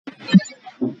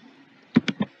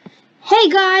Hey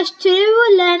guys, today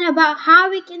we'll learn about how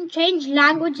we can change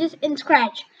languages in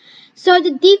Scratch. So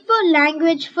the default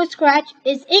language for Scratch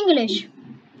is English.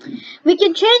 We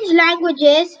can change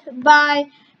languages by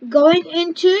going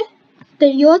into the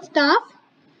Your Stuff,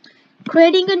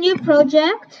 creating a new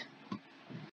project,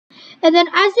 and then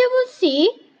as you will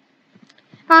see,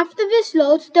 after this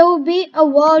loads, there will be a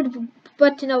world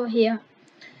button over here.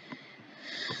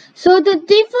 So the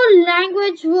default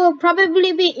language will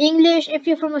probably be English if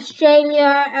you're from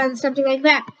Australia and something like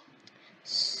that.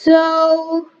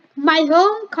 So my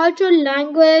home cultural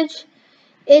language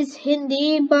is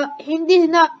Hindi, but Hindi is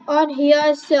not on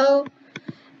here, so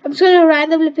I'm just going to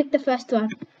randomly pick the first one.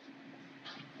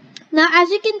 Now as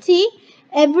you can see,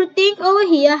 everything over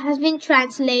here has been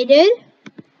translated.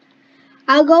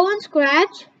 I'll go on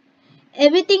Scratch.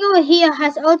 Everything over here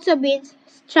has also been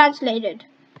translated.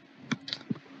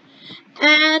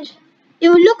 And it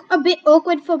will look a bit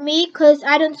awkward for me because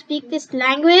I don't speak this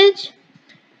language,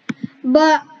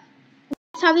 but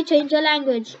that's how we change a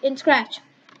language in Scratch.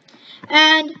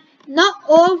 And not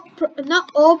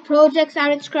all projects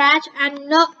are in Scratch, and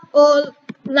not all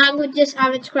languages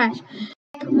are in Scratch.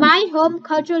 Like my home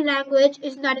cultural language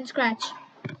is not in Scratch.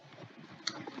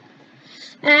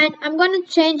 And I'm gonna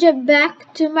change it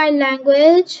back to my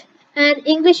language, and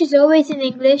English is always in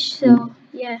English, so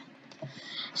yeah.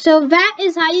 So that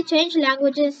is how you change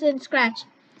languages in Scratch.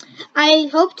 I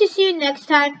hope to see you next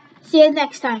time. See you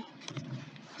next time.